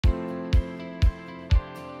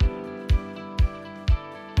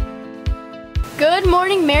Good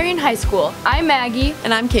morning, Marion High School. I'm Maggie.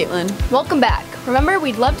 And I'm Caitlin. Welcome back. Remember,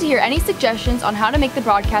 we'd love to hear any suggestions on how to make the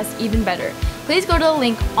broadcast even better. Please go to the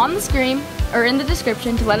link on the screen or in the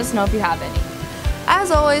description to let us know if you have any. As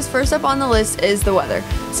always, first up on the list is the weather.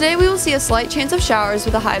 Today we will see a slight chance of showers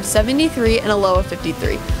with a high of 73 and a low of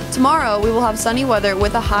 53. Tomorrow we will have sunny weather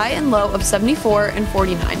with a high and low of 74 and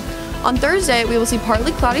 49. On Thursday we will see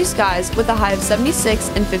partly cloudy skies with a high of 76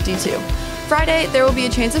 and 52. Friday there will be a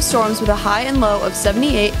chance of storms with a high and low of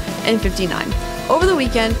 78 and 59. Over the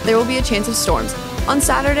weekend there will be a chance of storms. On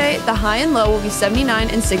Saturday the high and low will be 79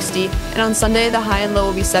 and 60, and on Sunday the high and low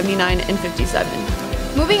will be 79 and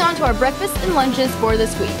 57. Moving on to our breakfast and lunches for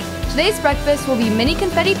this week. Today's breakfast will be mini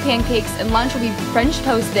confetti pancakes, and lunch will be French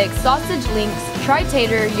toast sticks, sausage links,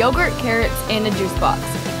 tri-tater, yogurt, carrots, and a juice box.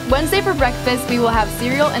 Wednesday for breakfast we will have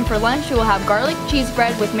cereal, and for lunch we will have garlic cheese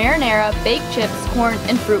bread with marinara, baked chips, corn,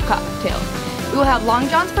 and fruit cocktails. We will have Long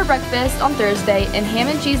Johns for breakfast on Thursday, and ham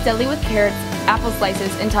and cheese deli with carrots, apple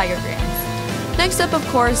slices, and tiger grams. Next up, of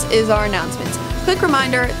course, is our announcements. Quick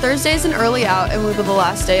reminder, Thursday is an early out and will be the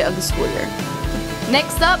last day of the school year.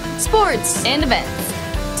 Next up, sports and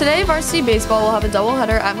events. Today, varsity baseball will have a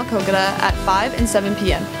doubleheader at Makokata at 5 and 7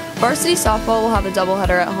 p.m. Varsity softball will have a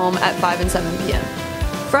doubleheader at home at 5 and 7 p.m.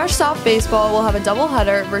 Fresh soft baseball will have a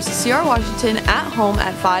doubleheader versus CR Washington at home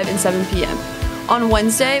at 5 and 7 p.m. On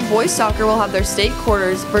Wednesday, boys soccer will have their state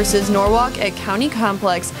quarters versus Norwalk at County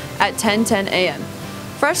Complex at 10:10 a.m.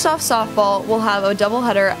 Fresh soft softball will have a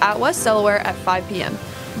doubleheader at West Delaware at 5 p.m.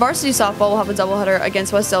 Varsity softball will have a doubleheader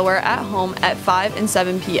against West Delaware at home at 5 and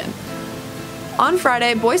 7 p.m. On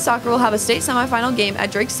Friday, boys soccer will have a state semifinal game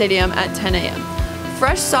at Drake Stadium at 10 a.m.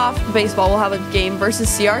 Fresh soft baseball will have a game versus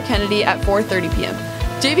CR Kennedy at 4:30 p.m.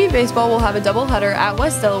 JV baseball will have a doubleheader at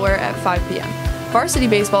West Delaware at 5 p.m. Varsity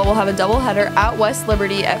baseball will have a doubleheader at West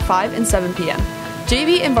Liberty at 5 and 7 p.m.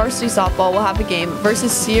 JV and varsity softball will have a game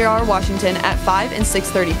versus CR Washington at 5 and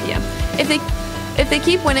 6:30 p.m. If they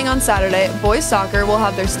keep winning on Saturday, boys soccer will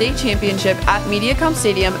have their state championship at MediaCom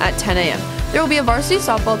Stadium at 10 a.m. There will be a varsity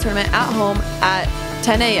softball tournament at home at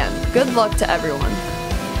 10 a.m. Good luck to everyone.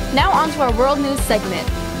 Now on to our world news segment.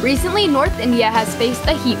 Recently, North India has faced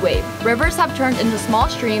a heat wave. Rivers have turned into small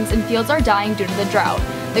streams and fields are dying due to the drought.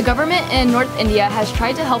 The government in North India has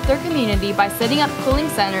tried to help their community by setting up cooling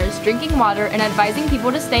centers, drinking water, and advising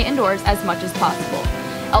people to stay indoors as much as possible.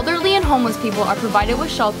 Elderly and homeless people are provided with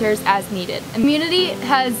shelters as needed. The community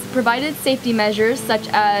has provided safety measures such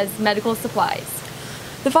as medical supplies.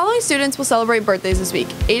 The following students will celebrate birthdays this week: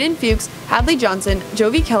 Aiden Fuchs, Hadley Johnson,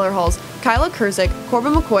 Jovi Kellerhalls, Kyla Kurzik,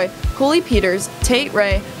 Corbin McCoy, Cooley Peters, Tate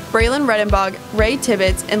Ray, Braylon Redenbach, Ray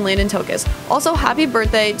Tibbetts, and Landon Tokus. Also, happy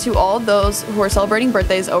birthday to all of those who are celebrating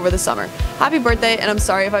birthdays over the summer. Happy birthday, and I'm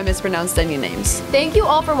sorry if I mispronounced any names. Thank you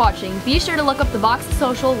all for watching. Be sure to look up the box of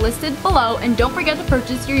social listed below, and don't forget to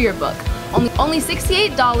purchase your yearbook. Only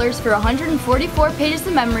 $68 for 144 pages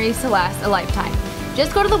of memories to last a lifetime.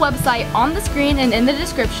 Just go to the website on the screen and in the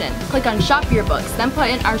description. Click on Shop Yearbooks, then put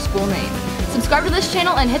in our school name. Subscribe to this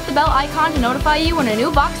channel and hit the bell icon to notify you when a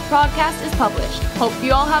new box podcast is published. Hope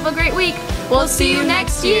you all have a great week. We'll see you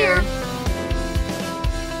next year.